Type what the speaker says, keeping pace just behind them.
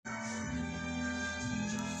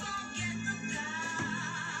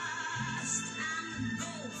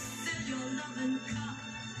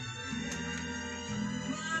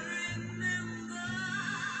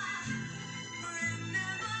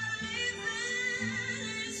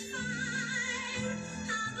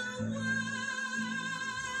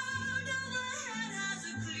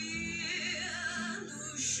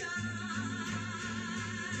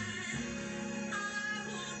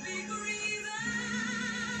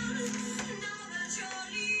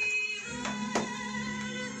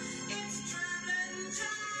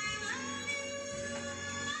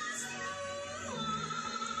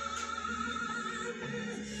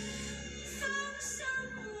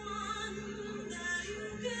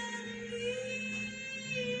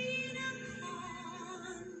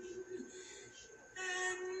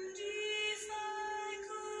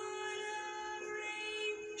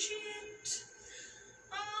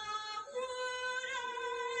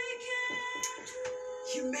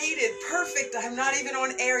You made it perfect. I'm not even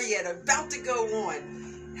on air yet. I'm about to go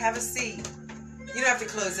on. Have a seat. You don't have to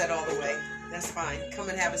close that all the way. That's fine. Come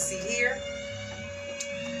and have a seat here.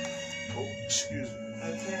 Oh, excuse me.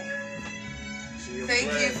 Okay. See, Thank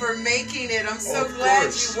glad. you for making it. I'm so Of glad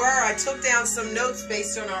course. you were. I took down some notes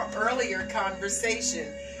based on our earlier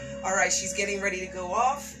conversation. All right, she's getting ready to go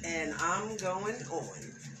off, and I'm going on.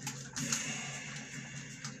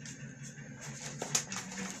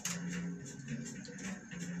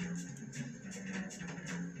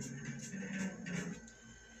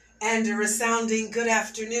 And a resounding good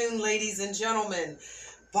afternoon, ladies and gentlemen.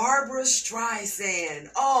 Barbra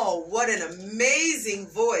Streisand. Oh, what an amazing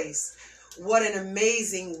voice. What an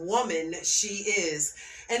amazing woman she is.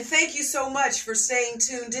 And thank you so much for staying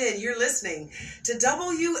tuned in. You're listening to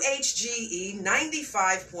WHGE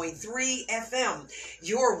 95.3 FM,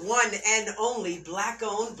 your one and only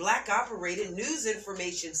Black-owned, Black-operated news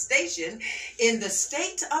information station in the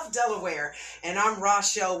state of Delaware. And I'm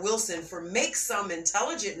Rochelle Wilson for Make Some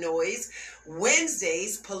Intelligent Noise,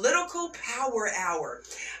 Wednesday's Political Power Hour.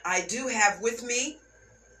 I do have with me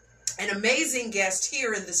an amazing guest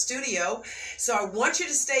here in the studio, so I want you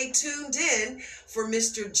to stay tuned in for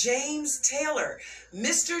Mr. James Taylor.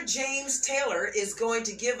 Mr. James Taylor is going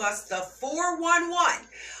to give us the 411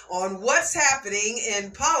 on what's happening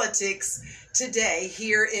in politics today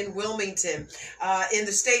here in Wilmington, in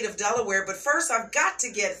the state of Delaware. But first, I've got to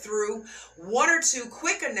get through one or two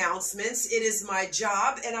quick announcements. It is my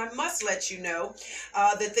job, and I must let you know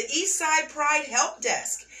that the Eastside Pride Help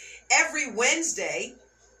Desk every Wednesday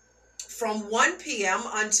from 1 p.m.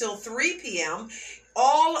 until 3 p.m.,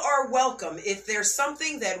 all are welcome. If there's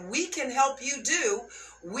something that we can help you do,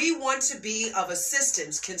 we want to be of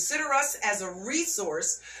assistance. Consider us as a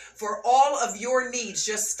resource for all of your needs.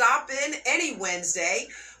 Just stop in any Wednesday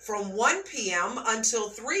from 1 p.m. until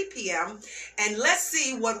 3 p.m. and let's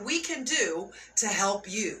see what we can do to help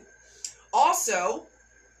you. Also,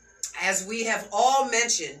 as we have all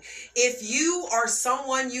mentioned, if you or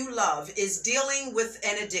someone you love is dealing with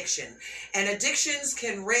an addiction, and addictions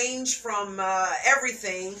can range from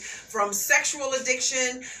everything from sexual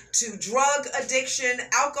addiction to drug addiction,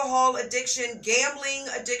 alcohol addiction, gambling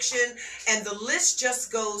addiction, and the list just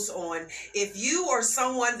goes on. If you or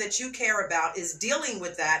someone that you care about is dealing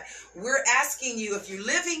with that, we're asking you, if you're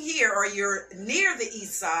living here or you're near the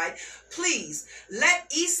East Side, please let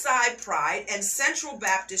Eastside Pride and Central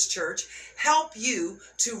Baptist Church help you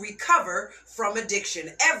to recover from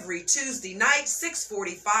addiction. Every Tuesday night,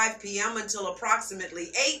 6:45 p.m. until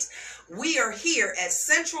approximately 8, we are here at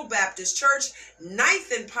Central Baptist Church,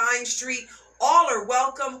 9th and Pine Street. All are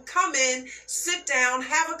welcome. Come in, sit down,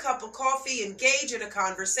 have a cup of coffee, engage in a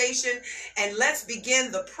conversation, and let's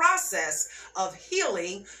begin the process of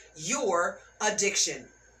healing your addiction.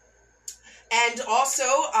 And also,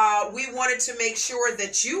 we wanted to make sure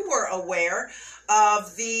that you were aware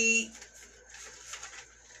of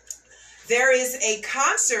there is a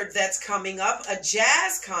concert that's coming up, a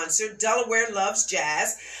jazz concert. Delaware loves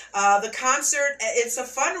jazz. The concert, it's a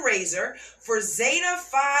fundraiser for Zeta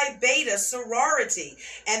Phi Beta sorority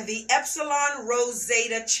and the Epsilon Rho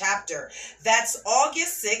Zeta chapter. That's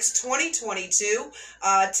August 6, 2022.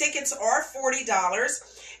 Tickets are $40.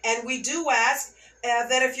 And we do ask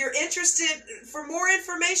that if you're interested, for more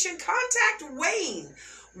information, contact Wayne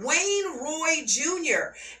Roy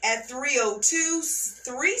Jr. at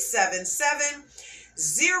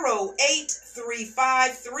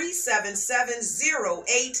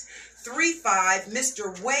 302-377-0835, 377-0835. Mr.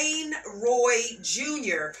 Wayne Roy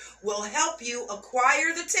Jr. will help you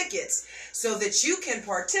acquire the tickets so that you can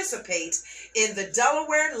participate in the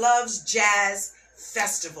Delaware Loves Jazz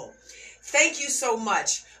Festival. Thank you so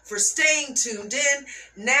much for staying tuned in.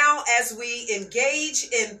 Now, as we engage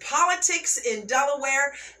in politics in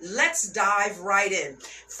Delaware, let's dive right in.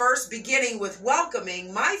 First, beginning with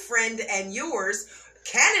welcoming my friend and yours,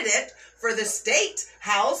 candidate for the State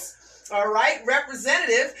House, all right,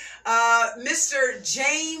 Representative, Mr.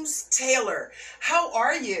 James Taylor. How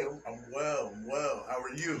are you? I'm well. How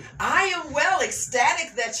are you? I am well,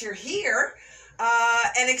 ecstatic that you're here.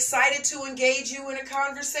 And excited to engage you in a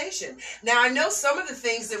conversation. Now, I know some of the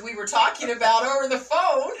things that we were talking about over the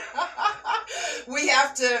phone. We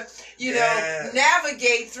have to,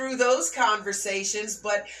 navigate through those conversations.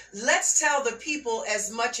 But let's tell the people as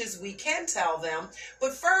much as we can tell them.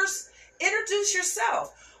 But first, introduce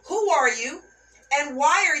yourself. Who are you, and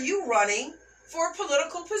why are you running for a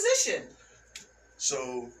political position?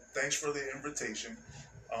 So, thanks for the invitation.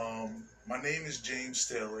 My name is James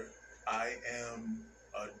Taylor. I am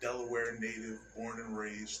a Delaware native, born and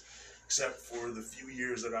raised, except for the few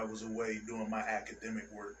years that I was away doing my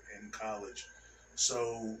academic work in college.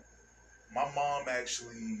 So my mom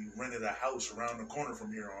actually rented a house around the corner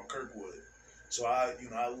from here on Kirkwood. So I've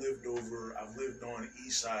lived on the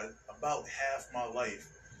east side about half my life,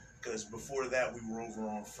 because before that we were over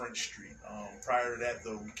on French Street. Prior to that,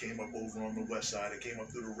 though, we came up over on the west side. I came up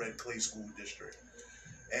through the Red Clay School District.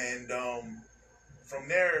 And from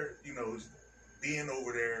there, being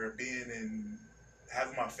over there,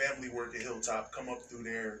 having my family work at Hilltop, come up through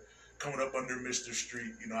there, coming up under Mr.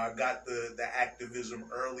 Street, I got the activism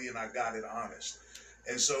early, and I got it honest.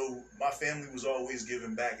 And so my family was always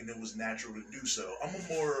giving back, and it was natural to do so.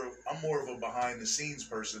 I'm more of a behind the scenes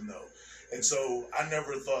person, though. And so I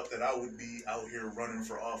never thought that I would be out here running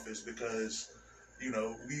for office, because,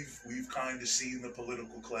 we've kind of seen the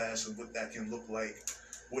political class and what that can look like,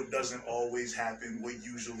 what doesn't always happen, what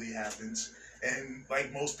usually happens. And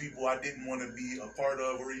like most people, I didn't want to be a part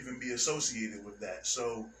of or even be associated with that.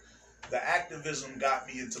 So the activism got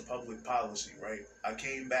me into public policy, right? I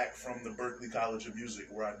came back from the Berklee College of Music,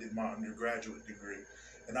 where I did my undergraduate degree.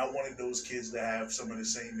 And I wanted those kids to have some of the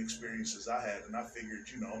same experiences I had. And I figured,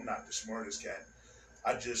 I'm not the smartest cat.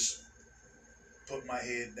 I just put my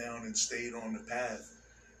head down and stayed on the path.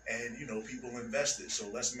 And, people invested. So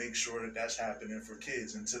let's make sure that that's happening for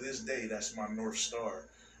kids. And to this day, that's my North Star.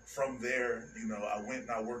 From there, I went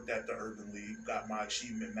and I worked at the Urban League, got my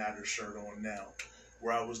Achievement Matters shirt on now,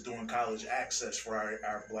 where I was doing college access for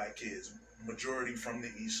our black kids, majority from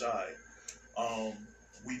the east side.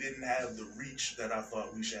 We didn't have the reach that I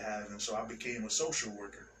thought we should have, and so I became a social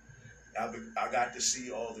worker. I got to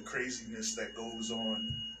see all the craziness that goes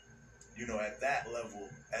on, at that level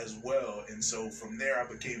as well. And so from there, I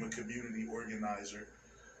became a community organizer.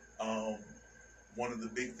 One of the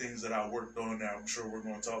big things that I worked on, now I'm sure we're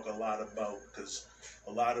going to talk a lot about, because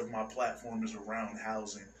a lot of my platform is around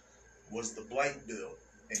housing, was the blight bill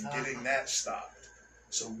and getting that stopped.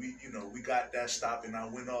 So we got that stopped, and I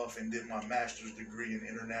went off and did my master's degree in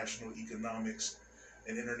international economics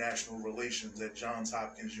and international relations at Johns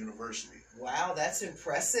Hopkins University. Wow, that's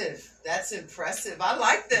impressive. That's impressive. I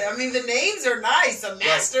like that. I mean, the names are nice. A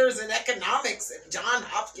master's in economics at Johns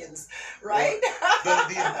Hopkins, right? Well,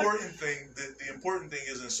 the important thing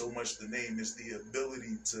isn't so much the name; it's the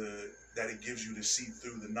ability that it gives you to see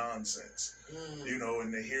through the nonsense,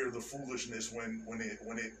 and to hear the foolishness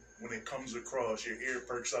when it comes across, your ear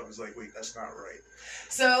perks up. It's like, wait, that's not right.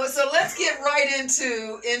 So let's get right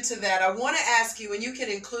into that. I want to ask you, and you can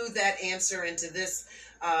include that answer into this.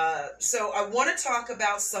 So I want to talk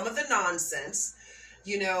about some of the nonsense.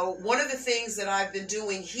 One of the things that I've been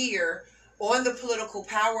doing here on the Political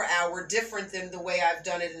Power Hour, different than the way I've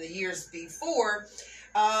done it in the years before,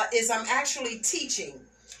 is I'm actually teaching.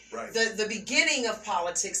 Right. The beginning of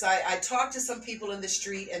politics. I talked to some people in the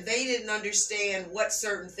street, and they didn't understand what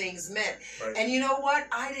certain things meant. Right. And you know what?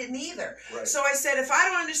 I didn't either. Right. So I said, if I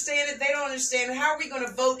don't understand it, they don't understand it. How are we going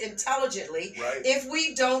to vote intelligently if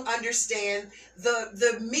we don't understand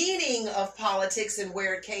the meaning of politics and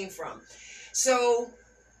where it came from? So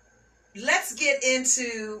let's get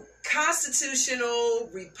into constitutional,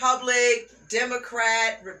 republic,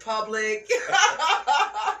 Democrat, republic,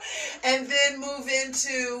 and then move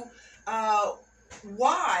into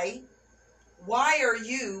why are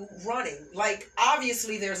you running? Like,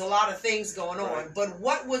 obviously there's a lot of things going on, but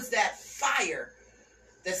what was that fire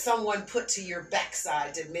that someone put to your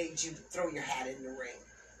backside that made you throw your hat in the ring?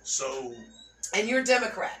 So, and you're a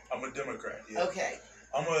Democrat. I'm a Democrat. Yeah. Okay.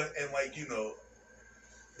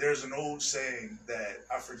 There's an old saying that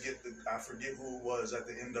I forget who it was at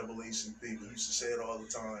the NAACP, but used to say it all the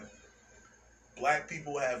time. Black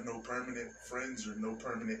people have no permanent friends or no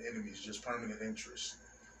permanent enemies, just permanent interests.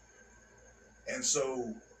 And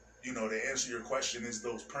so, to answer your question, is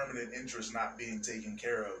those permanent interests not being taken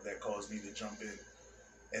care of that caused me to jump in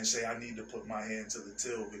and say I need to put my hand to the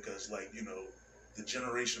till, because the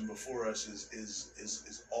generation before us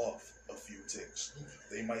is off a few ticks.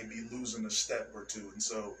 They might be losing a step or two. And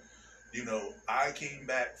so, I came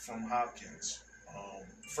back from Hopkins,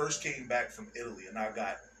 first came back from Italy, and I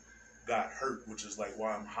got hurt, which is like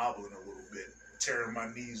why I'm hobbling a little bit, tearing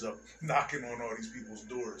my knees up, knocking on all these people's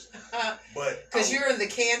doors. But because you're in the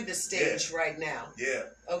canvas stage right now. Yeah.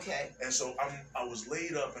 Okay. And so I was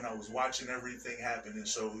laid up, and I was watching everything happen. And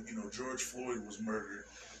so, George Floyd was murdered,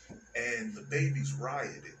 and the babies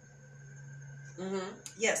rioted. Mm-hmm.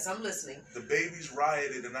 Yes, I'm listening. The babies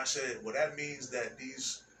rioted, and I said, well, that means that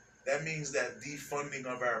defunding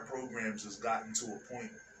of our programs has gotten to a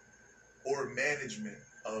point, or management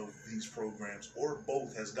of these programs, or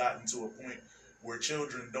both, has gotten to a point where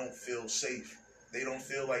children don't feel safe. They don't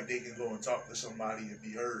feel like they can go and talk to somebody and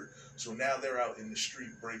be heard. So now they're out in the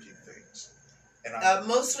street breaking things. And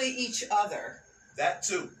mostly each other. That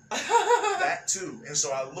too. That too. And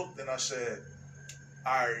so I looked and I said,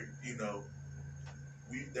 all right,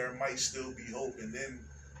 there might still be hope. And then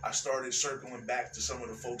I started circling back to some of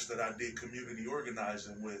the folks that I did community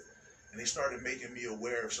organizing with, and they started making me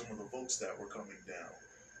aware of some of the votes that were coming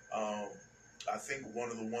down. I think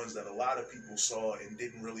one of the ones that a lot of people saw and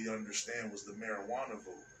didn't really understand was the marijuana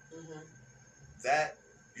vote. Mm-hmm. That,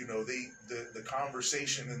 the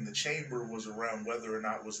conversation in the chamber was around whether or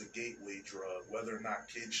not it was a gateway drug, whether or not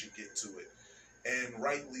kids should get to it. And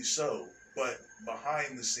rightly so. But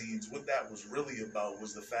behind the scenes, what that was really about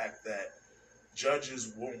was the fact that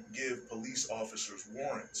judges won't give police officers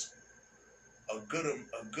warrants a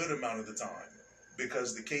good amount of the time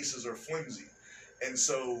because the cases are flimsy. And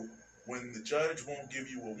so when the judge won't give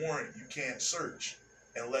you a warrant, you can't search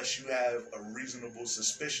unless you have a reasonable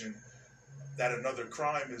suspicion that another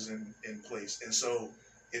crime is in place. And so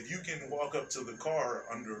if you can walk up to the car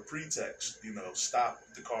under a pretext, stop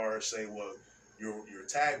the car, say, well, your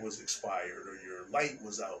tag was expired or your light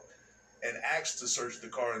was out, and ask to search the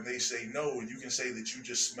car and they say no, and you can say that you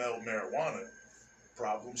just smelled marijuana,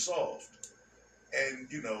 problem solved. And,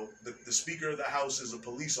 the Speaker of the House is a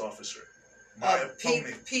police officer. My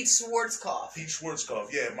opponent, Pete Schwarzkopf. Pete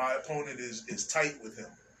Schwarzkopf, yeah, my opponent is tight with him.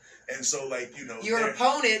 And so, your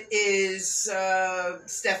opponent is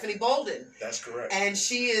Stephanie Bolden. That's correct. And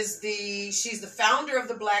she's the founder of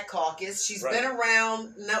the Black Caucus. She's been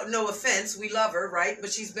around. No offense, we love her, right?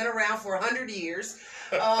 But she's been around for 100 years.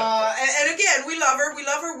 And again, we love her. We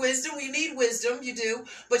love her wisdom. You need wisdom, you do.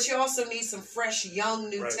 But you also need some fresh, young,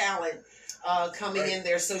 new talent coming in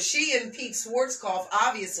there. So she and Pete Schwarzkopf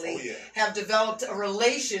obviously have developed a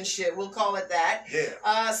relationship. We'll call it that.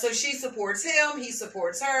 Yeah. So she supports him, he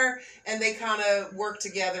supports her, and they kind of work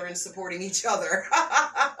together in supporting each other.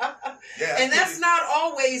 And that's not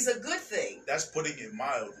always a good thing. That's putting it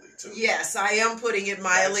mildly, too. Yes, I am putting it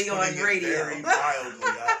mildly on radio. Very mildly.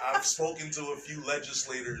 I've spoken to a few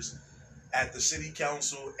legislators at the city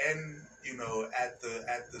council and, at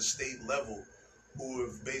the state level, who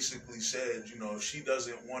have basically said, if she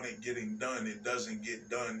doesn't want it getting done, it doesn't get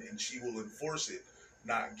done, and she will enforce it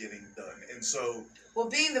not getting done. And so... Well,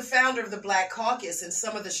 being the founder of the Black Caucus, and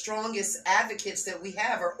some of the strongest advocates that we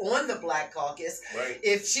have are on the Black Caucus,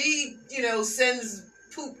 if she, sends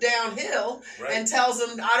poop downhill and tells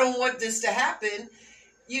them, I don't want this to happen,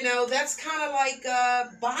 that's kind of like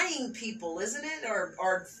buying people, isn't it?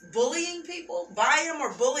 Or bullying people? Buy them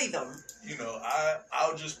or bully them?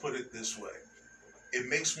 I'll just put it this way. It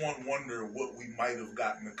makes one wonder what we might have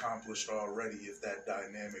gotten accomplished already if that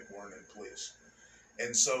dynamic weren't in place.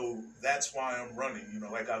 And so that's why I'm running.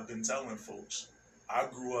 Like I've been telling folks, I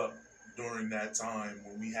grew up during that time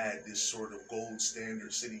when we had this sort of gold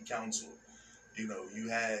standard city council. You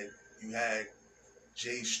had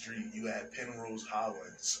J Street, you had Penrose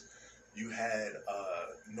Hollins, you had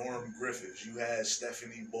Norm Griffiths, you had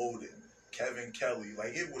Stephanie Bolden, Kevin Kelly.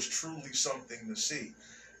 Like, it was truly something to see.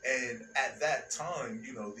 And at that time,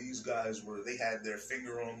 these guys they had their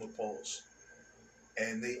finger on the pulse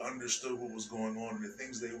and they understood what was going on, and the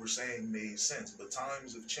things they were saying made sense. But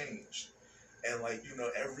times have changed. And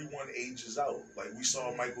everyone ages out. Like, we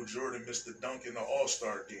saw Michael Jordan miss the dunk in the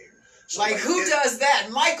All-Star game. So who does that?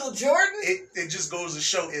 Michael Jordan? It just goes to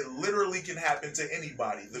show it literally can happen to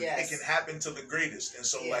anybody. It can happen to the greatest. And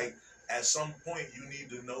so at some point you need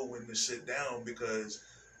to know when to sit down, because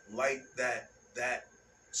that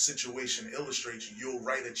situation illustrates, you'll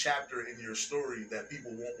write a chapter in your story that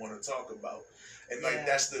people won't want to talk about. And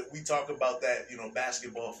we talk about that,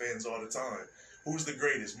 basketball fans all the time. Who's the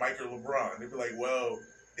greatest? Mike or LeBron? They'd be like, well,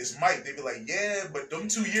 it's Mike. They'd be like, yeah, but them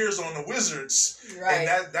 2 years on the Wizards. Right.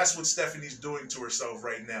 And that's what Stephanie's doing to herself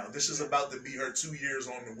right now. This is about to be her 2 years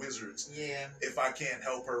on the Wizards. Yeah. If I can't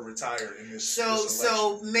help her retire in this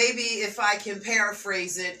So maybe if I can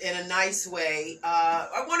paraphrase it in a nice way,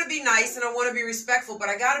 I want to be nice and I want to be respectful, but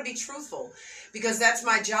I got to be truthful, because that's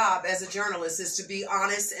my job as a journalist, is to be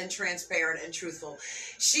honest and transparent and truthful.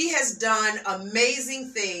 She has done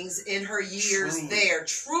amazing things in her years there.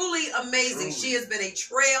 Truly amazing. She has been a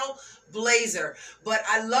trailblazer. But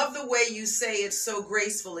I love the way you say it so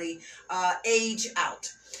gracefully, age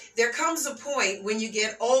out. There comes a point when you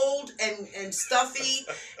get old and stuffy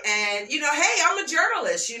and, hey, I'm a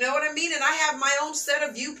journalist, you know what I mean? And I have my own set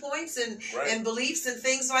of viewpoints and beliefs and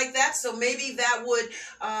things like that. So maybe that would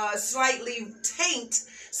slightly taint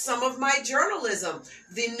some of my journalism.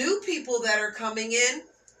 The new people that are coming in,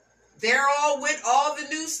 they're all with all the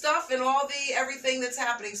new stuff and all the everything that's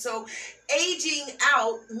happening. So aging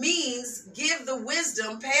out means give the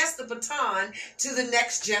wisdom, pass the baton to the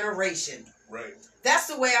next generation. Right. That's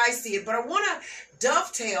the way I see it. But I want to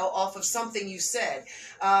dovetail off of something you said.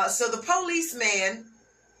 So the policeman,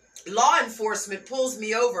 law enforcement, pulls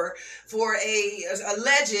me over for a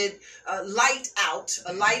alleged light out.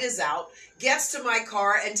 A light is out. Gets to my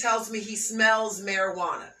car and tells me he smells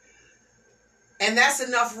marijuana. And that's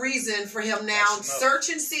enough reason for him now search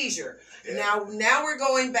and seizure. Yeah. Now we're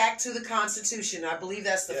going back to the Constitution. I believe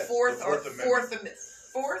that's the fourth Amendment.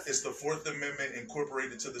 Fourth? It's the Fourth Amendment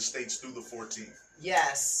incorporated to the states through the 14th.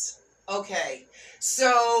 Yes. Okay.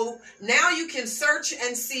 So now you can search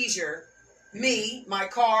and seizure me, my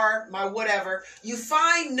car, my whatever. You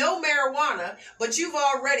find no marijuana, but you've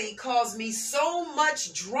already caused me so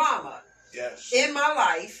much drama in my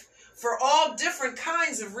life for all different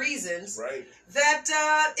kinds of reasons,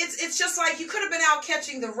 that it's just like you could have been out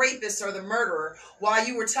catching the rapist or the murderer while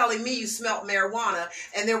you were telling me you smelt marijuana,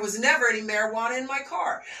 and there was never any marijuana in my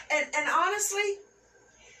car. And honestly,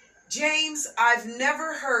 James, I've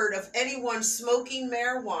never heard of anyone smoking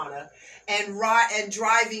marijuana and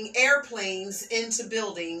driving airplanes into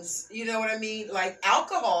buildings. You know what I mean? Like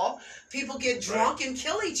alcohol, people get drunk and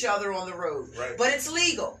kill each other on the road, but it's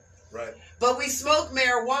legal. Right. But we smoke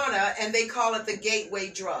marijuana and they call it the gateway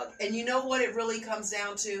drug. And you know what it really comes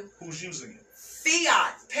down to? Who's using it?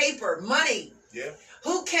 Fiat, paper, money. Yeah.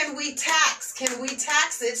 Who can we tax? Can we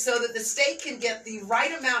tax it so that the state can get the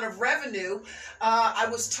right amount of revenue? I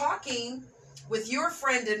was talking with your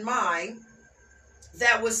friend and mine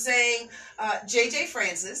that was saying, JJ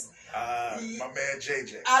Francis. My man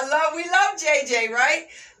JJ. We love JJ, right?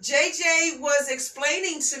 JJ was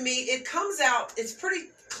explaining to me, it comes out, it's pretty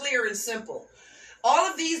clear and simple. All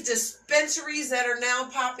of these dispensaries that are now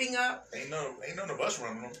popping up. Ain't none of us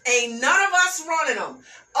running them. Ain't none of us running them.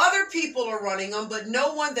 Other people are running them, but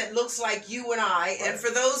no one that looks like you and I. And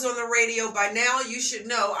for those on the radio, by now you should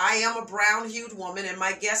know I am a brown-hued woman, and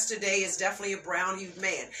my guest today is definitely a brown-hued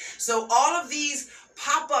man. So all of these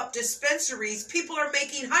pop-up dispensaries, people are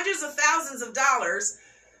making hundreds of thousands of dollars,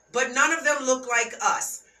 but none of them look like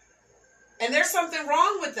us. And there's something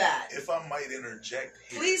wrong with that. If I might interject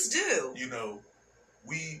here. Please do. You know,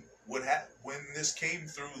 we would have, when this came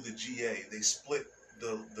through the GA, they split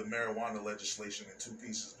the marijuana legislation in two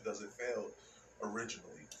pieces because it failed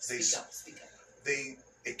originally. Speak up.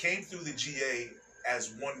 It came through the GA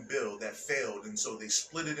as one bill that failed, and so they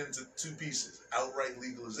split it into two pieces: outright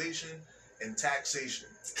legalization and taxation.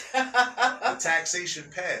 The taxation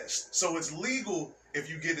passed, so it's legal if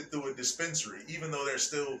you get it through a dispensary, even though they're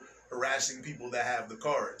still harassing people that have the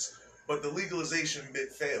cards. But the legalization bit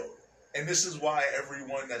failed. And this is why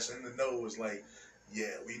everyone that's in the know is like,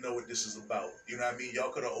 yeah, we know what this is about. You know what I mean?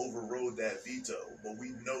 Y'all could have overrode that veto, but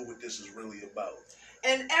we know what this is really about.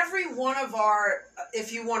 And every one of our,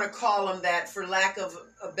 if you want to call them that, for lack of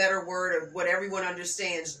a better word of what everyone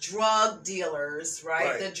understands, drug dealers,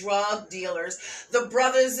 right? The drug dealers, the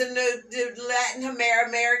brothers and the Latin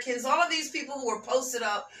Americans, all of these people who are posted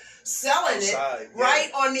up selling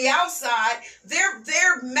outside, on the outside,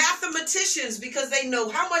 they're mathematicians because they know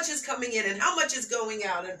how much is coming in and how much is going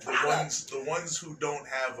out. And the ones who don't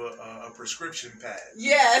have a prescription pad.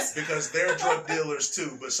 Yes. Because they're drug dealers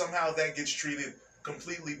too, but somehow that gets treated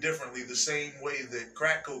completely differently, the same way that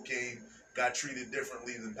crack cocaine got treated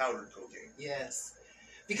differently than powdered cocaine. Yes.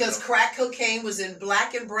 Because crack cocaine was in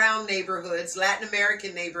black and brown neighborhoods, Latin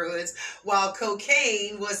American neighborhoods, while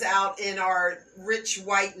cocaine was out in our rich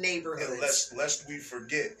white neighborhoods. And lest we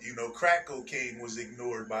forget, crack cocaine was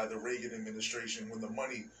ignored by the Reagan administration when the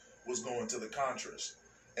money was going to the Contras.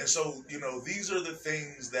 And so, these are the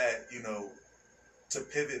things that, to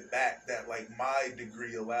pivot back, that like my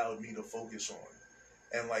degree allowed me to focus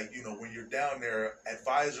on. And like, when you're down there,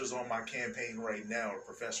 advisors on my campaign right now are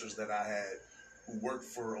professors that I had who worked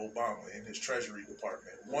for Obama in his Treasury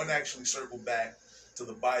Department. One actually circled back to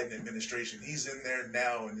the Biden administration. He's in there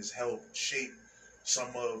now and has helped shape some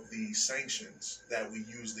of the sanctions that we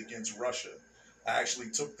used against Russia. I actually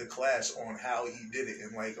took the class on how he did it,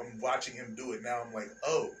 and like I'm watching him do it now. I'm like,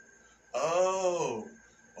 oh,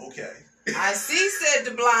 okay. I see, said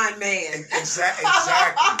the blind man. Exactly.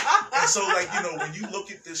 And so, like, when you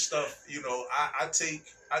look at this stuff, I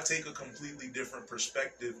take a completely different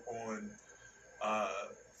perspective on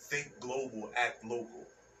think global, act local.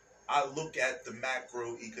 I look at the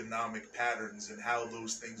macroeconomic patterns and how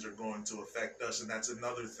those things are going to affect us, and that's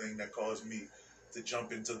another thing that caused me to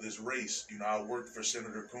jump into this race. I worked for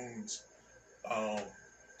Senator Coons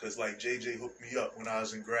because like JJ hooked me up when I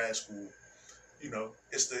was in grad school.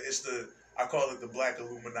 It's the I call it the Black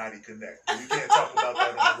Illuminati Connect. We can't talk about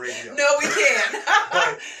that on the radio. No, we can't.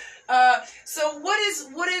 But, so what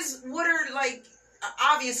are like?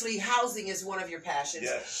 Obviously, housing is one of your passions.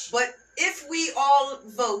 Yes. But if we all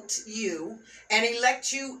vote you and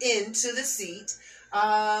elect you into the seat,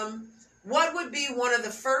 what would be one of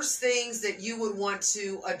the first things that you would want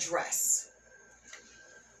to address?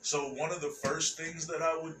 So one of the first things that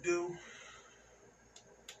I would do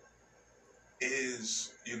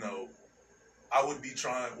is, I would be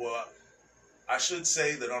trying, well, I should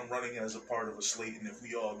say that I'm running as a part of a slate, and if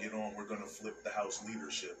we all get on, we're going to flip the House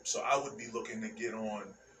leadership. So I would be looking to get on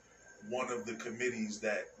one of the committees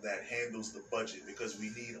that handles the budget, because we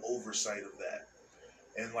need oversight of that.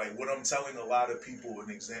 And like what I'm telling a lot of people, an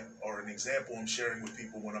example I'm sharing with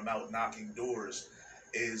people when I'm out knocking doors,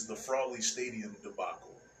 is the Frawley Stadium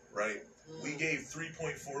debacle, right? We gave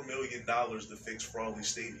 $3.4 million to fix Frawley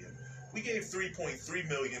Stadium. We gave $3.3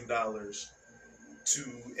 million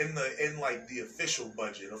in the official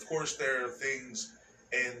budget. Of course, there are things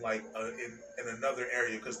in another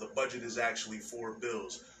area, because the budget is actually 4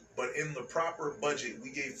 bills. But in the proper budget,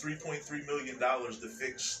 we gave $3.3 million to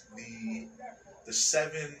fix the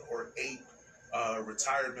 7 or 8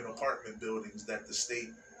 retirement apartment buildings that the state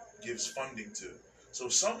gives funding to. So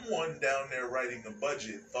someone down there writing the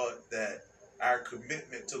budget thought that our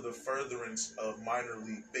commitment to the furtherance of minor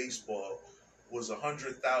league baseball was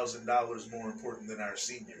 $100,000 more important than our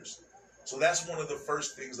seniors. So that's one of the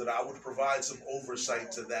first things that I would provide some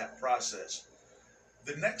oversight to that process.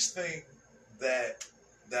 The next thing that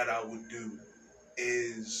I would do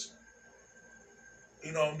is,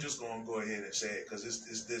 I'm just going to go ahead and say it because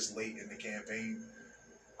it's this late in the campaign.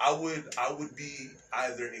 I would be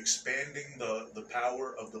either expanding the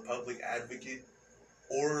power of the public advocate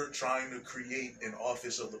or trying to create an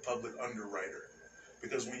office of the public underwriter.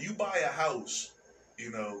 Because when you buy a house,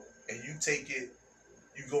 and you take it,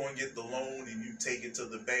 you go and get the loan and you take it to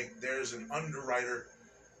the bank, there's an underwriter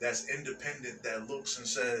that's independent that looks and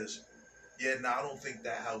says, yeah, no, I don't think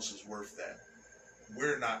that house is worth that.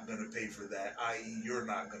 We're not going to pay for that, i.e. you're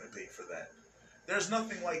not going to pay for that. There's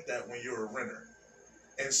nothing like that when you're a renter.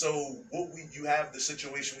 And so you have the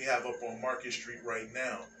situation we have up on Market Street right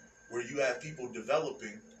now, where you have people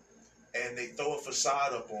developing and they throw a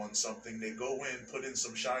facade up on something. They go in, put in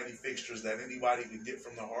some shiny fixtures that anybody could get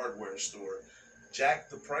from the hardware store, jack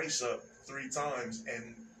the price up 3 times,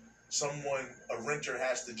 and a renter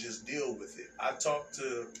has to just deal with it. I talked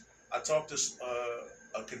to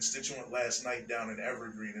a constituent last night down in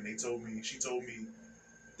Evergreen, and she told me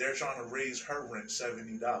they're trying to raise her rent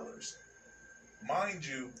 $70. Mind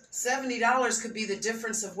you, $70 could be the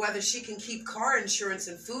difference of whether she can keep car insurance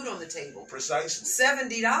and food on the table. Precisely.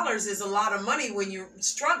 $70 is a lot of money when you're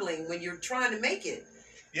struggling, when you're trying to make it.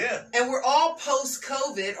 Yeah. And we're all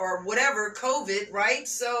post-COVID or whatever, COVID, right?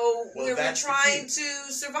 So we're trying to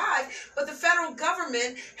survive. But the federal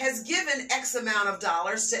government has given X amount of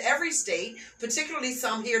dollars to every state, particularly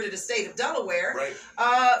some here to the state of Delaware, right,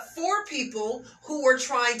 for people who are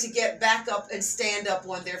trying to get back up and stand up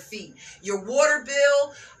on their feet. Your water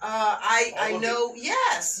bill, I know,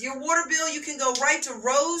 yes, your water bill, you can go right to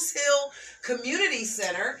Rose Hill Community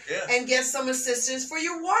Center and get some assistance for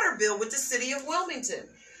your water bill with the city of Wilmington.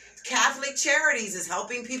 Catholic Charities is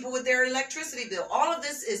helping people with their electricity bill. All of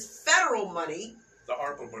this is federal money. The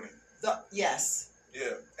ARPA money. Yes.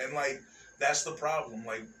 Yeah, and that's the problem.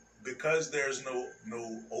 Because there's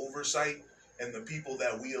no oversight, and the people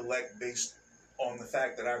that we elect based on the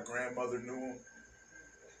fact that our grandmother knew them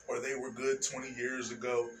or they were good 20 years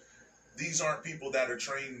ago, these aren't people that are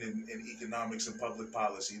trained in economics and public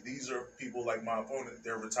policy. These are people like my opponent.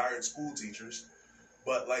 They're retired school teachers,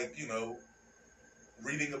 but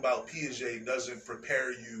reading about Piaget doesn't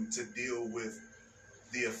prepare you to deal with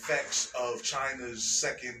the effects of China's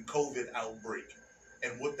second COVID outbreak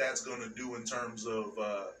and what that's going to do in terms of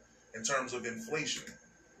inflation.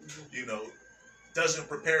 Doesn't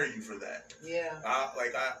prepare you for that. Yeah.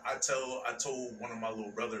 I told one of my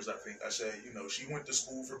little brothers, I said, she went to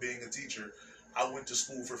school for being a teacher. I went to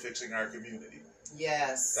school for fixing our community.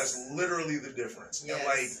 Yes. That's literally the difference. Yes.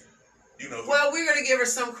 And well, we're going to give her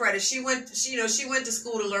some credit. She went to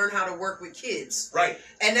school to learn how to work with kids. Right.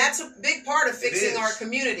 And that's a big part of fixing our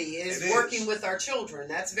community is working with our children.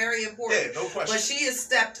 That's very important. Yeah, no question. But she has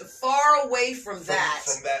stepped far away from that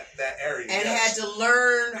area. And had to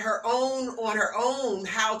learn on her own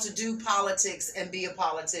how to do politics and be a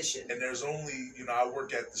politician. And there's only, I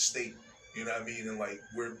work at the state, you know what I mean? And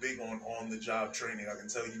we're big on the job training. I can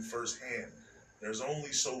tell you firsthand, there's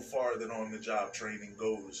only so far that on the job training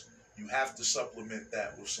goes. You have to supplement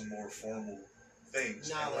that with some more formal things.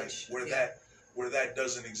 Knowledge. And where that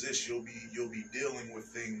doesn't exist, you'll be dealing with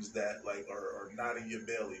things that are not in your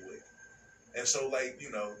bailiwick. And so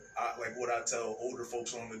what I tell older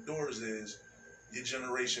folks on the doors is, your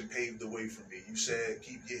generation paved the way for me. You said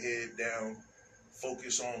keep your head down,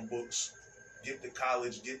 focus on books, get to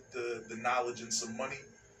college, get the knowledge and some money,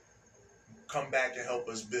 come back and help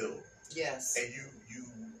us build. Yes. And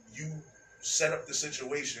you set up the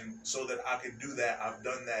situation so that I could do that. I've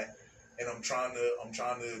done that, and I'm trying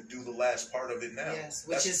to do the last part of it now. Yes,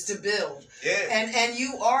 which is to build. Yeah. And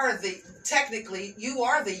you are technically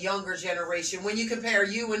the younger generation. When you compare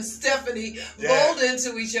you and Stephanie Bolden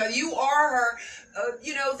to each other, you are her,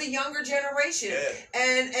 the younger generation. Yeah.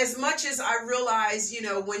 And as much as I realize,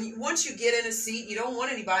 once you get in a seat, you don't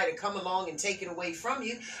want anybody to come along and take it away from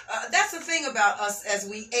you. That's the thing about us as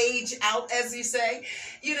we age out, as you say.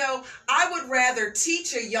 I would rather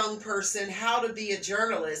teach a young person how to be a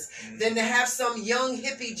journalist than to have some young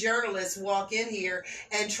hippie journalist walk in here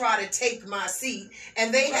and try to take my seat.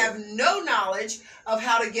 And they have no knowledge of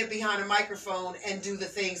how to get behind a microphone and do the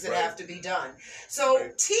things that have to be done. So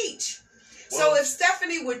teach. So if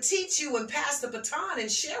Stephanie would teach you and pass the baton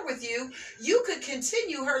and share with you, you could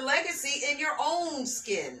continue her legacy in your own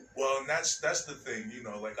skin. Well, and that's the thing,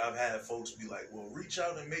 like I've had folks be like, well, reach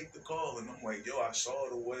out and make the call. And I'm like, I saw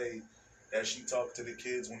the way that she talked to the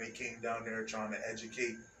kids when they came down there trying to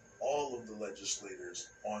educate all of the legislators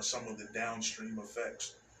on some of the downstream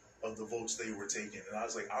effects of the votes they were taking. And I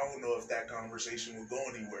was like, I don't know if that conversation will go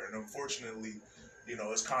anywhere. And unfortunately,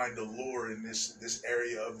 it's kind of lore in this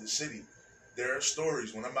area of the city. There are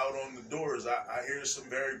stories. When I'm out on the doors, I hear some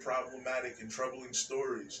very problematic and troubling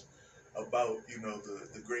stories about,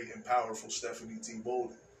 the great and powerful Stephanie T.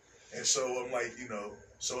 Bolden. And so I'm like,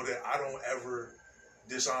 so that I don't ever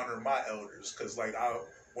dishonor my elders. Because,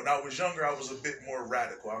 when I was younger, I was a bit more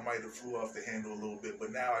radical. I might have flew off the handle a little bit.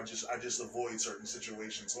 But now I just avoid certain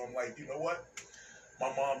situations. So I'm like, you know what?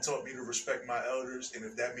 My mom taught me to respect my elders, and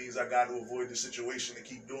if that means I got to avoid the situation and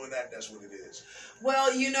keep doing that, that's what it is. Well,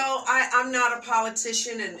 I'm not a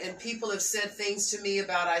politician, and people have said things to me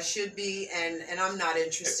about I should be, and I'm not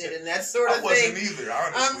interested in that sort of thing. I wasn't either,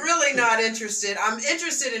 honestly. I'm really not interested. I'm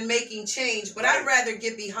interested in making change, but I'd rather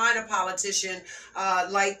get behind a politician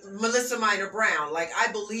like Melissa Minor Brown. Like,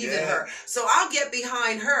 I believe in her. So I'll get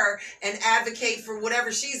behind her and advocate for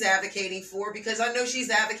whatever she's advocating for, because I know she's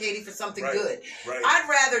advocating for something good. Right. I'd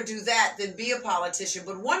rather do that than be a politician.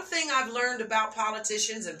 But one thing I've learned about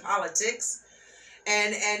politicians and politics,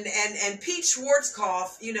 and Pete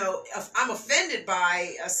Schwarzkopf, I'm offended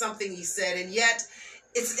by something he said, and yet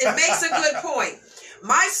it makes a good point.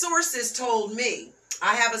 My sources told me,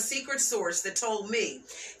 I have a secret source that told me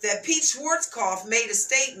that Pete Schwarzkopf made a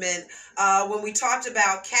statement when we talked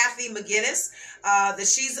about Kathy McGinnis, that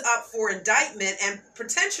she's up for indictment and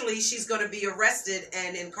potentially she's going to be arrested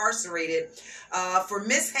and incarcerated for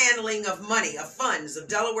mishandling of money, of funds, of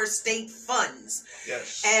Delaware state funds.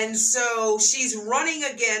 Yes. And so she's running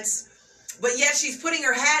against, but yet she's putting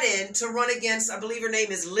her hat in to run against, I believe her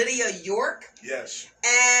name is Lydia York. Yes.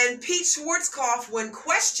 And Pete Schwarzkopf, when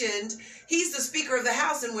questioned, he's the Speaker of the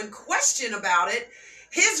House, and when questioned about it,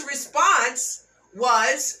 his response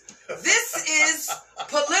was, this is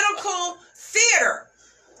political theater.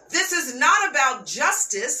 This is not about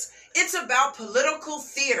justice. It's about political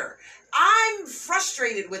theater. I'm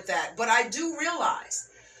frustrated with that, but I do realize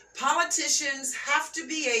politicians have to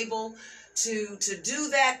be able to do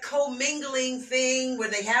that commingling thing where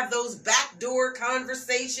they have those backdoor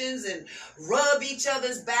conversations and rub each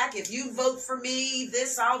other's back. If you vote for me,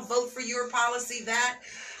 this, I'll vote for your policy, that.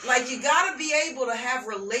 Like, you got to be able to have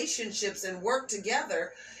relationships and work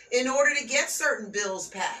together in order to get certain bills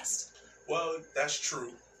passed. Well, that's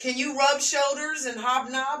true. Can you rub shoulders and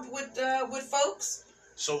hobnob with folks?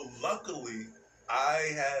 So luckily,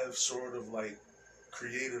 I have sort of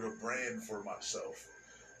created a brand for myself.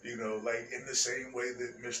 In the same way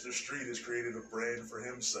that Mr. Street has created a brand for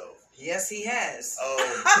himself. Yes, he has.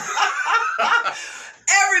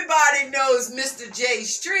 Everybody knows Mr. J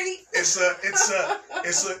Street. It's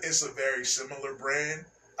a very similar brand.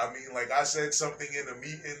 I mean, like I said something in a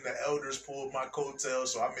meeting, the elders pulled my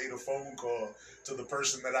coattails, so I made a phone call to the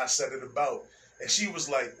person that I said it about. And she was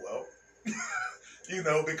like, well,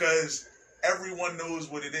 because everyone knows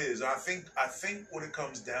what it is. I think what it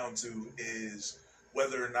comes down to is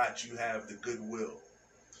whether or not you have the goodwill.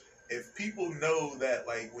 If people know that,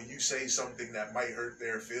 when you say something that might hurt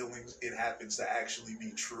their feelings, it happens to actually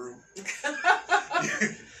be true,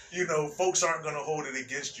 folks aren't going to hold it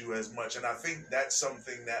against you as much. And I think that's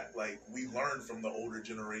something that, we learned from the older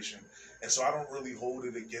generation. And so I don't really hold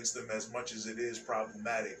it against them as much as it is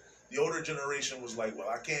problematic. The older generation was like, well,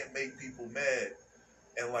 I can't make people mad.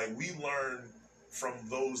 And, we learned from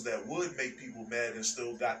those that would make people mad and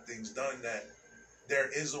still got things done that there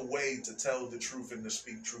is a way to tell the truth and to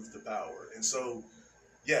speak truth to power. And so,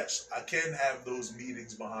 yes, I can have those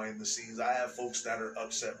meetings behind the scenes. I have folks that are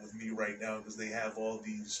upset with me right now because they have all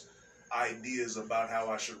these ideas about how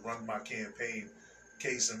I should run my campaign.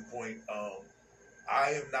 Case in point,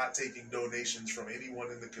 I am not taking donations from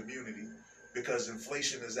anyone in the community because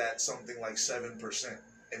inflation is at something like 7%.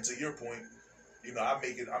 And to your point, you know, I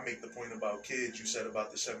make the point about kids. You said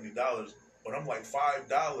about the $70, but I'm like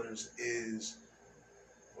 $5 is,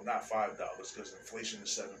 well, not $5 because inflation is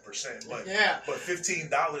 7%, but yeah, but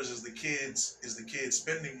 $15 is the kids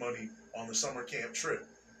spending money on the summer camp trip,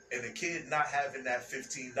 and the kid not having that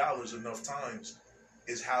 $15 enough times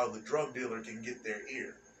is how the drug dealer can get their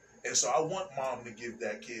ear. And so I want mom to give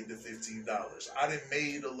that kid the $15. I done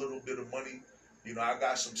made a little bit of money. You know, I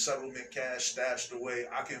got some settlement cash stashed away.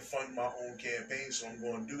 I can fund my own campaign, so I'm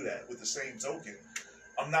going to do that. With the same token,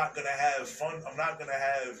 I'm not going to have fun. I'm not going to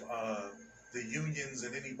have the unions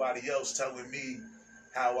and anybody else telling me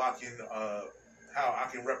how I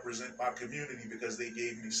can represent my community because they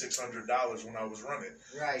gave me $600 when I was running.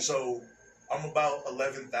 right. So I'm about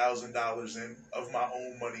 $11,000 in of my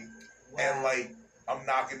own money, Wow. and like I'm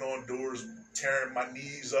knocking on doors, tearing my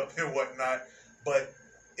knees up and whatnot, but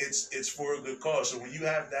it's for a good cause. So when you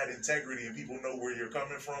have that integrity and people know where you're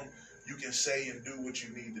coming from, you can say and do what you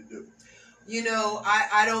need to do. You know,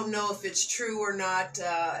 I don't know if it's true or not,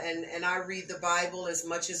 and I read the Bible as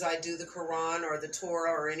much as I do the Quran or the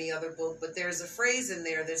Torah or any other book, but there's a phrase in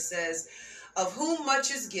there that says, of whom much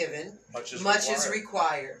is given, much is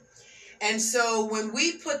required. And so when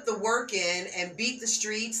we put the work in and beat the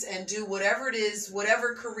streets and do whatever it is,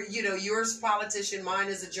 whatever career, you know, yours politician, mine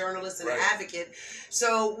is a journalist and an advocate.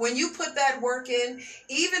 So when you put that work in,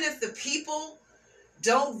 even if the people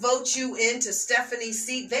don't vote you into Stephanie's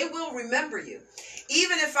seat, they will remember you.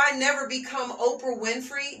 Even if I never become Oprah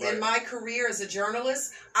Winfrey in my career as a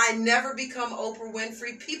journalist, I never become Oprah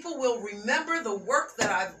Winfrey, people will remember the work that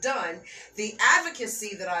I've done, the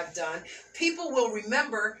advocacy that I've done. People will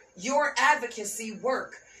remember your advocacy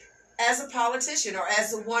work as a politician or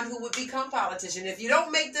as the one who would become politician. If you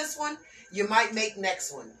don't make this one, you might make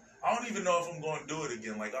next one. I don't even know if I'm going to do it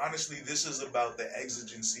again. Like, honestly, this is about the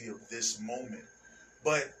exigency of this moment.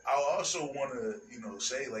 But I also want to, you know,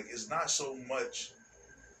 say, like, it's not so much,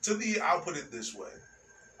 to me, I'll put it this way.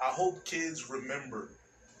 I hope kids remember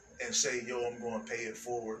and say, yo, I'm going to pay it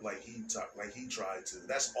forward like he tried to.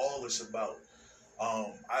 That's all it's about.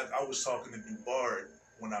 I was talking to Dubard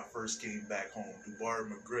when I first came back home, Dubard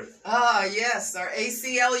McGriff. Ah, yes, our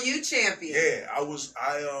ACLU champion. Yeah, I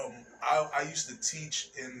used to teach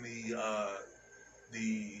in the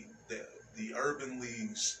Urban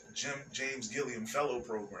League's James Gilliam Fellow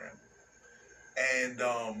program. And,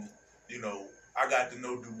 you know, I got to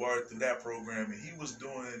know Dubard through that program, and he was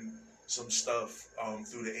doing some stuff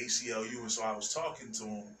through the ACLU. And so I was talking to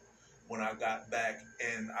him when I got back,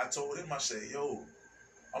 and I told him, I said, yo,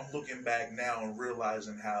 I'm looking back now and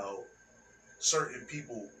realizing how certain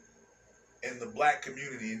people in the black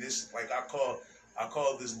community, and this, like, I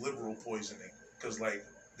call this liberal poisoning, because, like,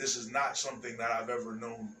 this is not something that I've ever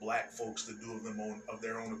known black folks to do of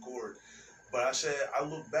their own accord. But I said, I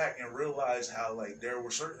look back and realize how, like, there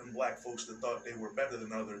were certain black folks that thought they were better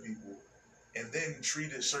than other people and then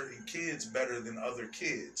treated certain kids better than other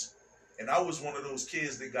kids. And I was one of those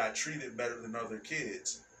kids that got treated better than other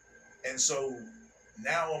kids. And so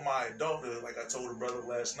now in my adulthood, like I told a brother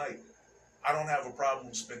last night, I don't have a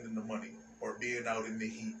problem spending the money or being out in the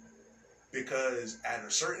heat. Because at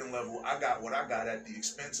a certain level, I got what I got at the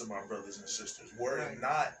expense of my brothers and sisters. Were it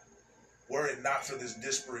not for this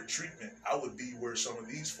disparate treatment, I would be where some of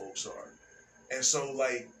these folks are. And so,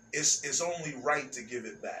 like, it's only right to give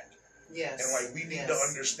it back. Yes. And, like, we need to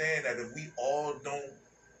understand that if we all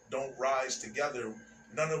don't rise together,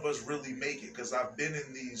 none of us really make it. Because I've been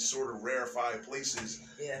in these sort of rarefied places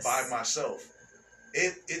by myself.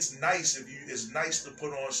 It's nice to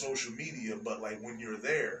put on social media, but, like, when you're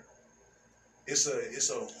there, it's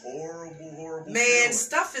a horrible man feeling.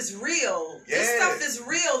 Stuff is real. Yeah. This stuff is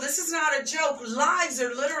real. This is not a joke. Lives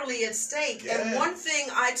are literally at stake. Yeah. And one thing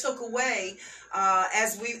I took away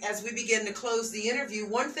as we begin to close the interview,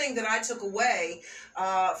 one thing that I took away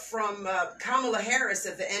from Kamala Harris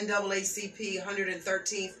at the NAACP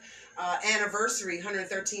 113th anniversary,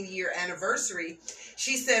 113-year anniversary,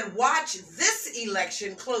 she said, watch this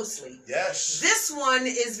election closely. Yes. This one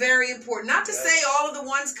is very important. Not to say all of the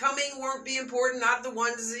ones coming won't be important, not the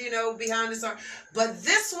ones, you know, behind us are, but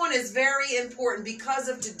this one is very important because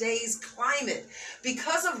of today's climate,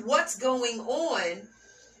 because of what's going on.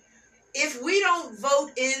 If we don't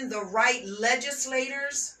vote in the right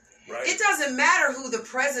legislators, Right. It doesn't matter who the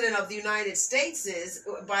president of the United States is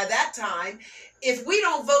by that time. If we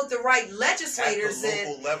don't vote the right legislators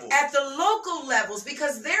at the local levels,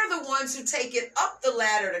 because they're the ones who take it up the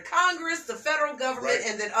ladder to Congress, the federal government,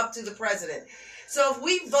 and then up to the president. So if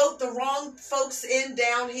we vote the wrong folks in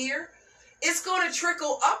down here, it's going to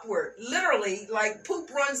trickle upward, literally, like poop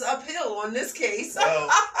runs uphill on this case. Well,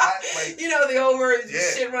 you know, the old word,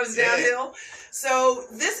 shit runs downhill. So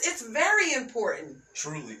it's very important.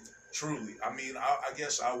 Truly. I mean, I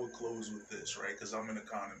guess I would close with this, right? Because I'm an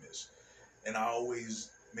economist. And I always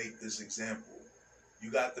make this example. You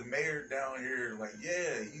got the mayor down here like,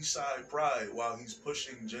 yeah, Eastside Pride, while he's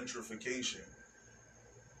pushing gentrification.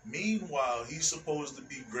 Meanwhile, he's supposed to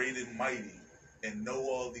be great and mighty and know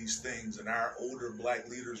all these things, and our older black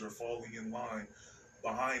leaders are falling in line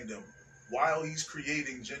behind him while he's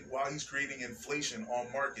creating inflation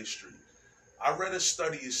on Market Street. I read a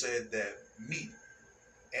study that said that meat,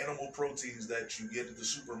 animal proteins that you get at the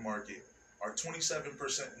supermarket, are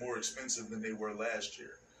 27% more expensive than they were last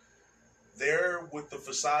year. There, with the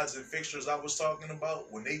facades and fixtures I was talking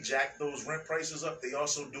about, when they jack those rent prices up, they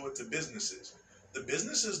also do it to businesses. The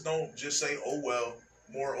businesses don't just say, oh, well,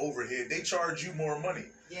 more overhead. They charge you more money.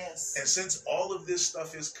 Yes. And since all of this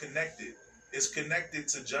stuff is connected, it's connected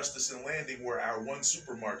to Justice and Landing, where our one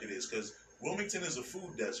supermarket is, because Wilmington is a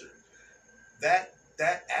food desert. That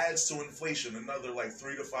adds to inflation another like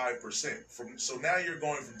 3 to 5%. So now you're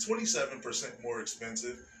going from 27% more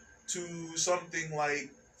expensive to something like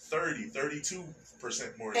 32%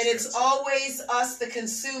 more expensive. And it's always us, the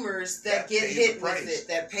consumers, that get hit with it,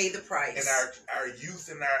 that pay the price. And our youth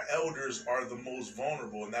and our elders are the most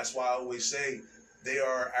vulnerable. And that's why I always say they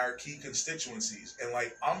are our key constituencies. And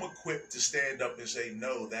like, I'm equipped to stand up and say,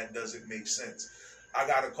 no, that doesn't make sense. I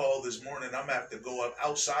got a call this morning. I'm going to have to go up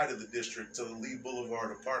outside of the district to the Lee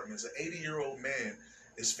Boulevard Apartments. An 80-year-old man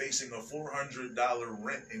is facing a $400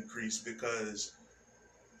 rent increase because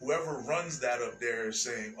whoever runs that up there is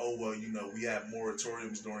saying, oh, well, you know, we have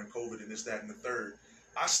moratoriums during COVID and this, that, and the third.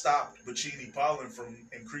 I stopped Bacini Pollen from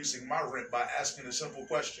increasing my rent by asking a simple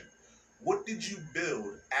question. What did you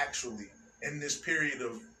build actually in this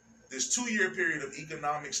 2-year period of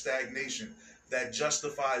economic stagnation that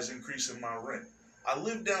justifies increasing my rent? I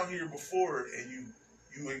lived down here before, and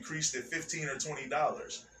you increased it $15 or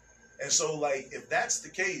 $20. And so, like, if that's the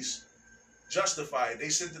case, justify it. They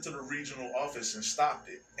sent it to the regional office and stopped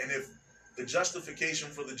it. And if the justification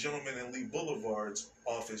for the gentleman in Lee Boulevard's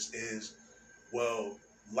office is, well,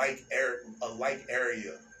 a like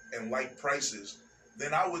area and like prices,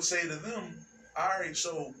 then I would say to them, all right,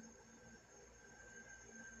 so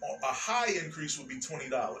a high increase would be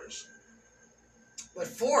 $20. But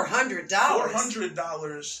 $400?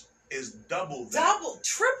 $400 is double that.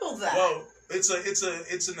 Triple that. Well, it's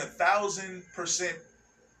an 1,000%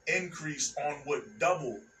 increase on what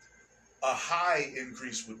double a high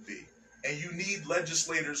increase would be. And you need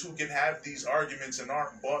legislators who can have these arguments and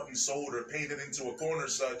aren't bought and sold or painted into a corner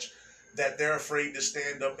such that they're afraid to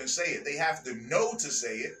stand up and say it. They have to know to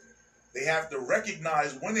say it. They have to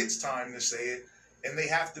recognize when it's time to say it. And they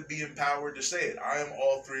have to be empowered to say it. I am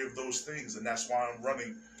all three of those things, and that's why I'm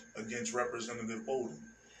running against Representative Bolden.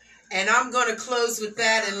 And I'm going to close with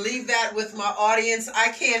that and leave that with my audience. I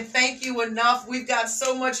can't thank you enough. We've got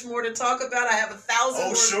so much more to talk about. I have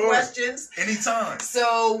 1,000 more questions. Anytime.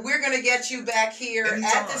 So we're going to get you back here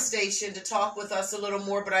at the station to talk with us a little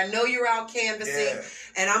more. But I know you're out canvassing,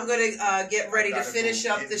 and I'm going to get ready to finish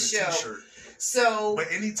up the show. T-shirt. So,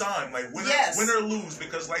 but anytime, like win or lose,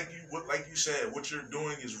 because like you said, what you're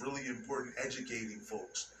doing is really important, educating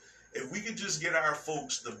folks. If we could just get our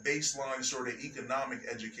folks the baseline sort of economic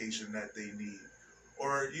education that they need,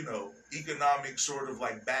 or, you know, economic sort of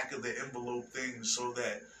like back of the envelope things, so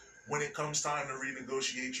that when it comes time to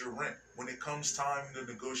renegotiate your rent, when it comes time to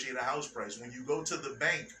negotiate a house price, when you go to the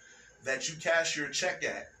bank that you cash your check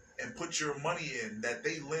at and put your money in that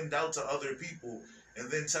they lend out to other people, and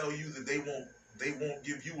then tell you that they won't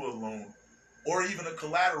give you a loan or even a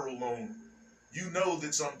collateral loan, you know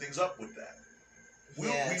that something's up with that. We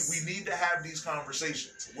need to have these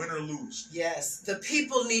conversations, win or lose. Yes, the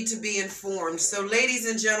people need to be informed. So, ladies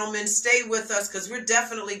and gentlemen, stay with us, because we're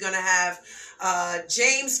definitely going to have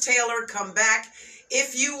James Taylor come back.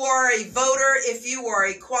 If you are a voter, if you are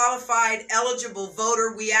a qualified, eligible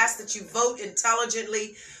voter, we ask that you vote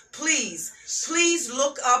intelligently. Please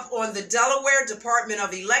look up on the Delaware Department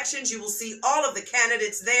of Elections. You will see all of the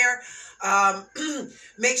candidates there.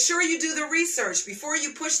 Make sure you do the research before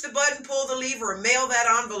you push the button, pull the lever, or mail that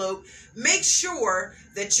envelope. Make sure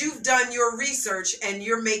that you've done your research and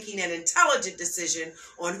you're making an intelligent decision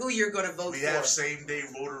on who you're going to vote for. We have same-day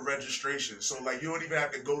voter registration, so like you don't even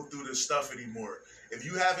have to go through this stuff anymore. If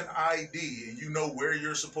you have an ID and you know where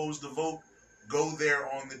you're supposed to vote, go there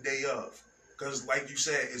on the day of. Because, like you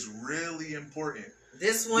said, it's really important.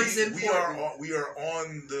 This one's important. We are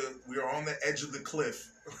on the edge of the cliff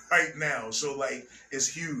right now, so like it's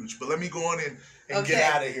huge. But let me go on and get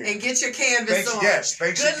out of here and get your canvas on. Yes,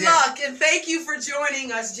 thanks. Good luck, and thank you for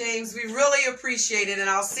joining us, James. We really appreciate it, and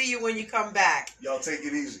I'll see you when you come back. Y'all take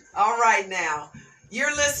it easy. All right, now.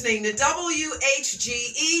 You're listening to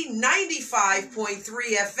WHGE 95.3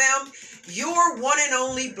 FM, your one and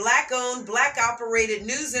only Black-owned, Black-operated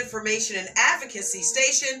news, information, and advocacy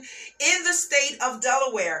station in the state of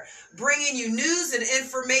Delaware, bringing you news and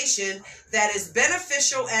information that is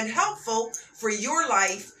beneficial and helpful for your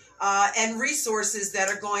life and resources that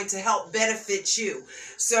are going to help benefit you.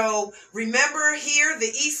 So remember here, the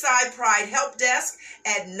Eastside Pride Help Desk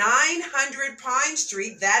at 900 Pine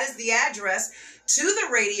Street, that is the address to the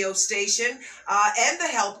radio station and the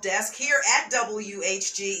help desk here at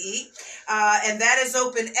WHGE. And that is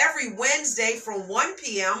open every Wednesday from 1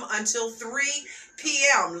 p.m. until 3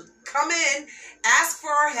 p.m. Come in, ask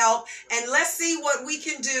for our help, and let's see what we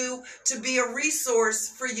can do to be a resource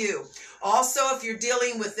for you. Also, if you're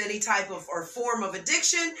dealing with any type of or form of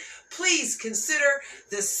addiction, please consider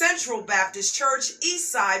the Central Baptist Church,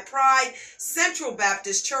 Eastside Pride Central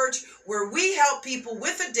Baptist Church, where we help people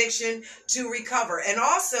with addiction to recover. And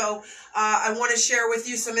also, I want to share with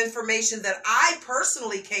you some information that I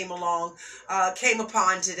personally came upon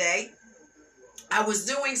today. I was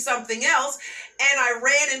doing something else, and I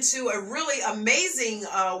ran into a really amazing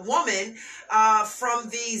woman from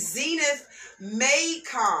the Zenith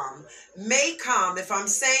Maycom, if I'm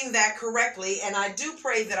saying that correctly, and I do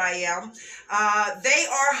pray that I am. They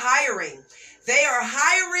are hiring. They are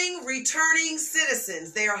hiring returning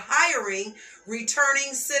citizens. They are hiring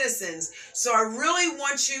returning citizens. So I really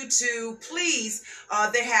want you to please,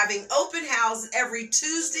 they're having open house every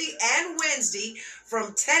Tuesday and Wednesday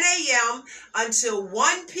from 10 a.m. until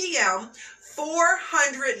 1 p.m.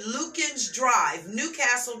 400 Lukens Drive,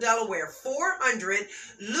 Newcastle, Delaware. 400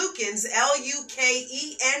 Lukens, Lukens,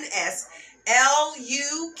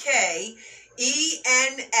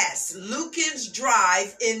 Lukens, Lukens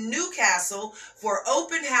Drive in Newcastle for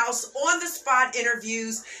open house, on-the-spot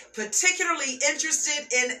interviews, particularly interested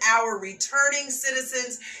in our returning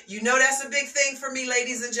citizens. You know that's a big thing for me,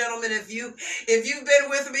 ladies and gentlemen. If you've been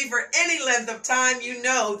with me for any length of time, you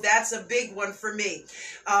know that's a big one for me,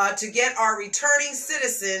 to get our returning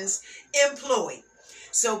citizens employed.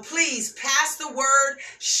 So please pass the word,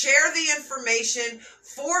 share the information.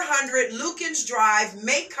 400 Lukens Drive,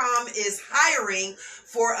 Maycom is hiring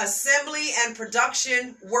for assembly and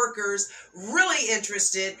production workers, really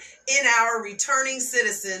interested in our returning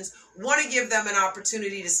citizens, want to give them an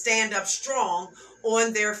opportunity to stand up strong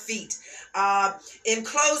on their feet. In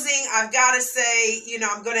closing, I've got to say,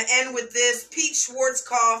 I'm going to end with this. Pete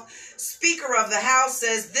Schwarzkopf, Speaker of the House,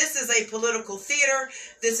 says this is a political theater.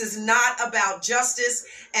 This is not about justice.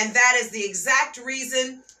 And that is the exact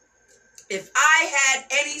reason, if I had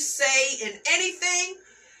any say in anything,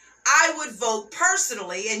 I would vote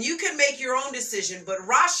personally, and you can make your own decision, but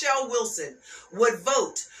Rochelle Wilson would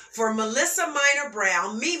vote for Melissa Minor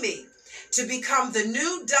Brown, Mimi, to become the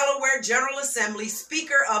new Delaware General Assembly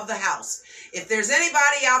Speaker of the House. If there's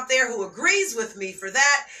anybody out there who agrees with me for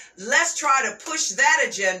that, let's try to push that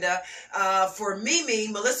agenda for Mimi,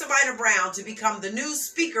 Melissa Minor Brown, to become the new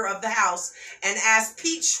Speaker of the House, and ask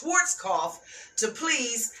Pete Schwarzkopf to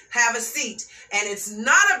please have a seat. And it's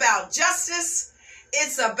not about justice.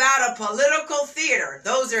 It's about a political theater.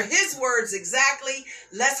 Those are his words exactly.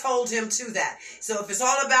 Let's hold him to that. So if it's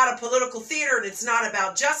all about a political theater and it's not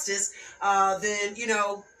about justice, then,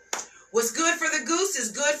 what's good for the goose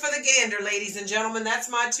is good for the gander, ladies and gentlemen. That's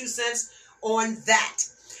my 2 cents on that.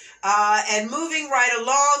 And moving right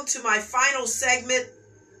along to my final segment,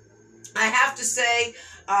 I have to say,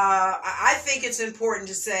 I think it's important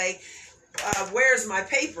to say, where's my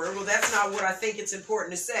paper? Well, that's not what I think it's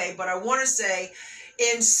important to say, but I want to say,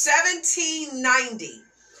 in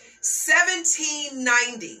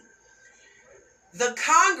 1790, the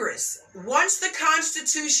Congress, once the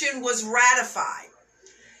Constitution was ratified,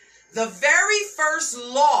 the very first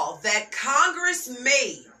law that Congress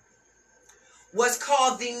made was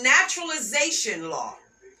called the Naturalization Law,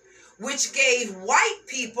 which gave white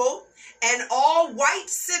people and all white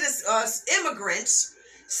immigrants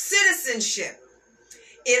citizenship.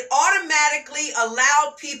 It automatically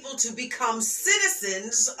allowed people to become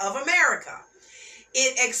citizens of America.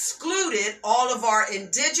 It excluded all of our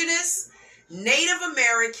indigenous, Native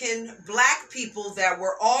American, black people that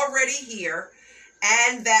were already here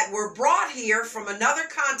and that were brought here from another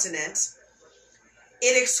continent.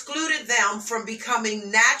 It excluded them from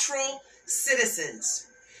becoming natural citizens.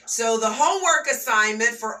 So the homework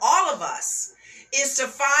assignment for all of us is to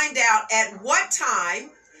find out at what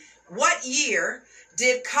time, what year,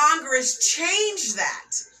 did Congress change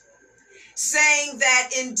that, saying that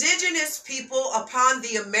indigenous people upon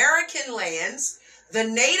the American lands, the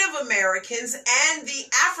Native Americans and the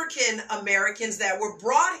African Americans that were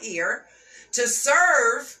brought here to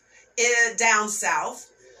serve down south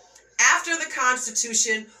after the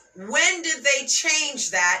Constitution, when did they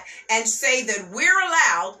change that and say that we're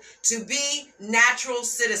allowed to be natural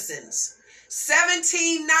citizens?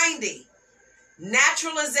 1790,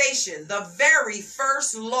 naturalization, the very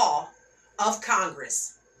first law of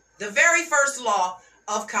Congress. The very first law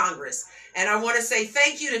of Congress. And I want to say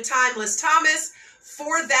thank you to Timeless Thomas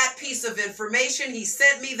for that piece of information. He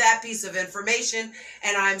sent me that piece of information,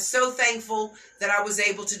 and I'm so thankful that I was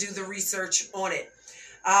able to do the research on it.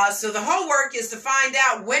 So the homework is to find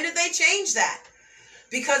out, when did they change that?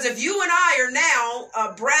 Because if you and I are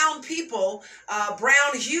now brown people,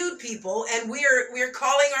 brown-hued people, and we're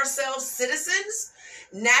calling ourselves citizens,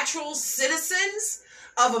 natural citizens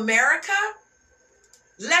of America,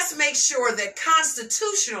 let's make sure that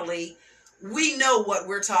constitutionally we know what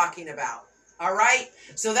we're talking about. All right?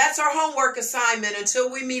 So that's our homework assignment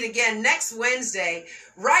until we meet again next Wednesday,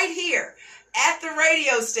 right here at the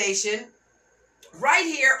radio station, right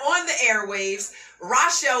here on the airwaves.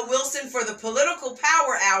 Rochelle Wilson for the Political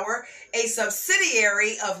Power Hour, a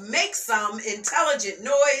subsidiary of Make Some Intelligent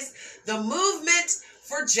Noise, the movement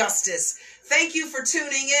for justice. Thank you for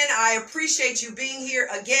tuning in. I appreciate you being here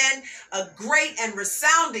again. A great and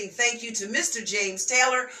resounding thank you to Mr. James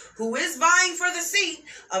Taylor, who is vying for the seat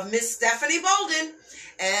of Miss Stephanie Bolden.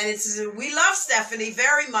 And we love Stephanie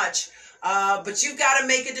very much, but you've got to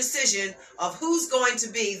make a decision of who's going to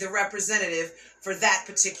be the representative for that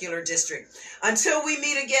particular district. Until we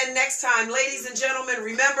meet again next time, ladies and gentlemen,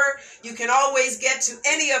 remember, you can always get to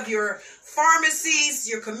any of your pharmacies,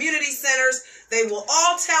 your community centers. They will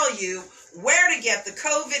all tell you where to get the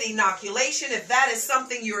COVID inoculation if that is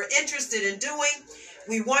something you're interested in doing.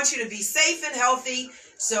 We want you to be safe and healthy,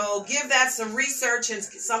 so give that some research and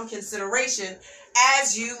some consideration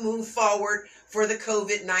as you move forward for the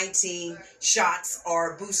COVID-19 shots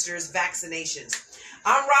or boosters, vaccinations.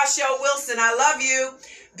 I'm Rochelle Wilson. I love you.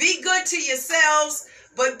 Be good to yourselves,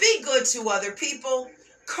 but be good to other people.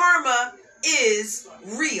 Karma is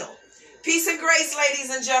real. Peace and grace, ladies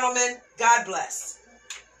and gentlemen. God bless.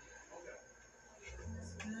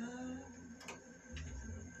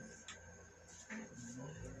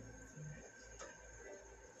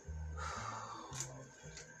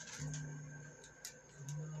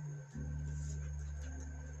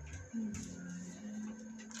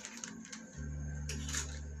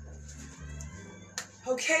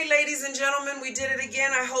 Okay, ladies and gentlemen, we did it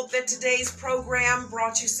again. I hope that today's program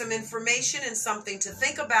brought you some information and something to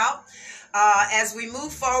think about as we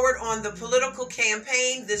move forward on the political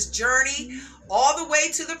campaign, this journey all the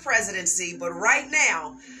way to the presidency. But right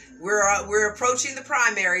now, we're approaching the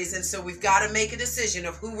primaries, and so we've got to make a decision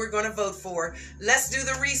of who we're going to vote for. Let's do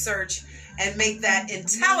the research and make that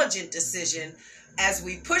intelligent decision as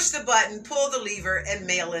we push the button, pull the lever, and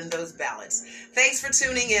mail in those ballots. Thanks for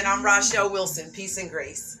tuning in. I'm Rochelle Wilson. Peace and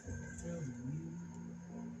grace.